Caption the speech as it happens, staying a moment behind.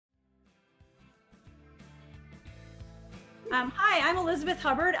Hi, I'm Elizabeth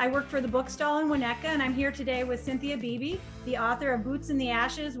Hubbard. I work for the Bookstall in Winnetka, and I'm here today with Cynthia Beebe, the author of Boots in the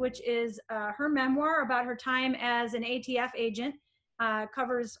Ashes, which is her memoir about her time as an ATF agent.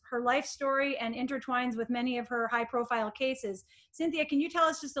 Covers her life story and intertwines with many of her high-profile cases. Cynthia, can you tell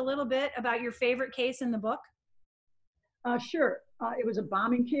us just a little bit about your favorite case in the book? Sure. It was a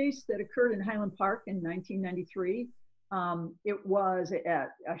bombing case that occurred in Highland Park in 1993. It was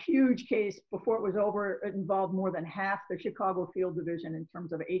a huge case. Before it was over, it involved more than half the Chicago Field Division in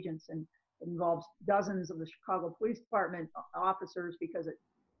terms of agents, and it involves dozens of the Chicago Police Department officers because it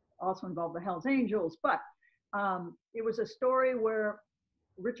also involved the Hells Angels. But it was a story where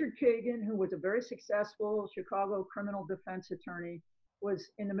Richard Kagan, who was a very successful Chicago criminal defense attorney, was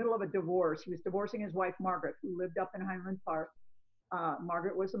in the middle of a divorce. He was divorcing his wife, Margaret, who lived up in Highland Park.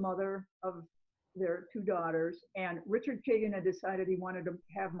 Margaret was the mother of their two daughters, and Richard Kagan had decided he wanted to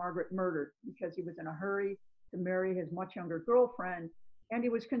have Margaret murdered because he was in a hurry to marry his much younger girlfriend, and he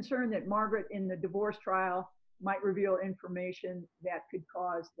was concerned that Margaret, in the divorce trial, might reveal information that could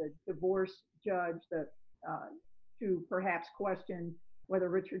cause the divorce judge to perhaps question whether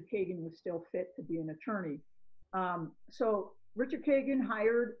Richard Kagan was still fit to be an attorney. So Richard Kagan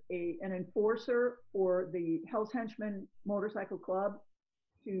hired an enforcer for the Hell's Henchmen Motorcycle Club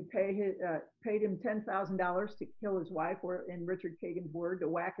to paid him $10,000 to kill his wife, or in Richard Kagan's word, to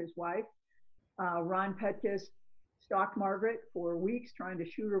whack his wife. Ron Petkus stalked Margaret for weeks, trying to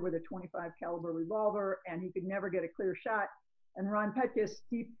shoot her with a 25 caliber revolver, and he could never get a clear shot. And Ron Petkus,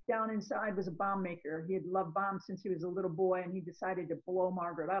 deep down inside, was a bomb maker. He had loved bombs since he was a little boy, and he decided to blow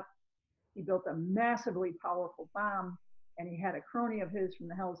Margaret up. He built a massively powerful bomb, and he had a crony of his from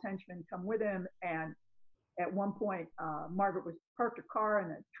the Hell's Henchmen come with him. And at one point, Margaret was parked her car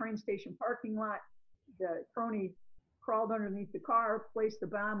in a train station parking lot. The crony crawled underneath the car, placed the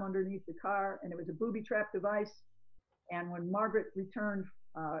bomb underneath the car, and it was a booby trap device. And when Margaret returned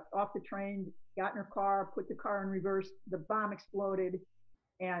off the train, got in her car, put the car in reverse, the bomb exploded,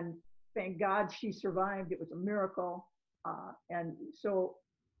 and thank God she survived. It was a miracle. And so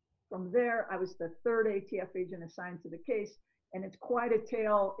from there, I was the third ATF agent assigned to the case, and it's quite a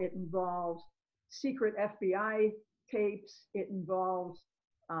tale. It involves secret FBI tapes. It involves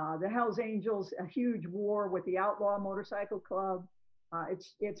the Hells Angels, a huge war with the Outlaw Motorcycle Club.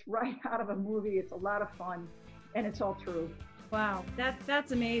 It's right out of a movie. It's a lot of fun, and it's all true. Wow,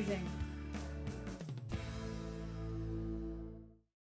 that's amazing.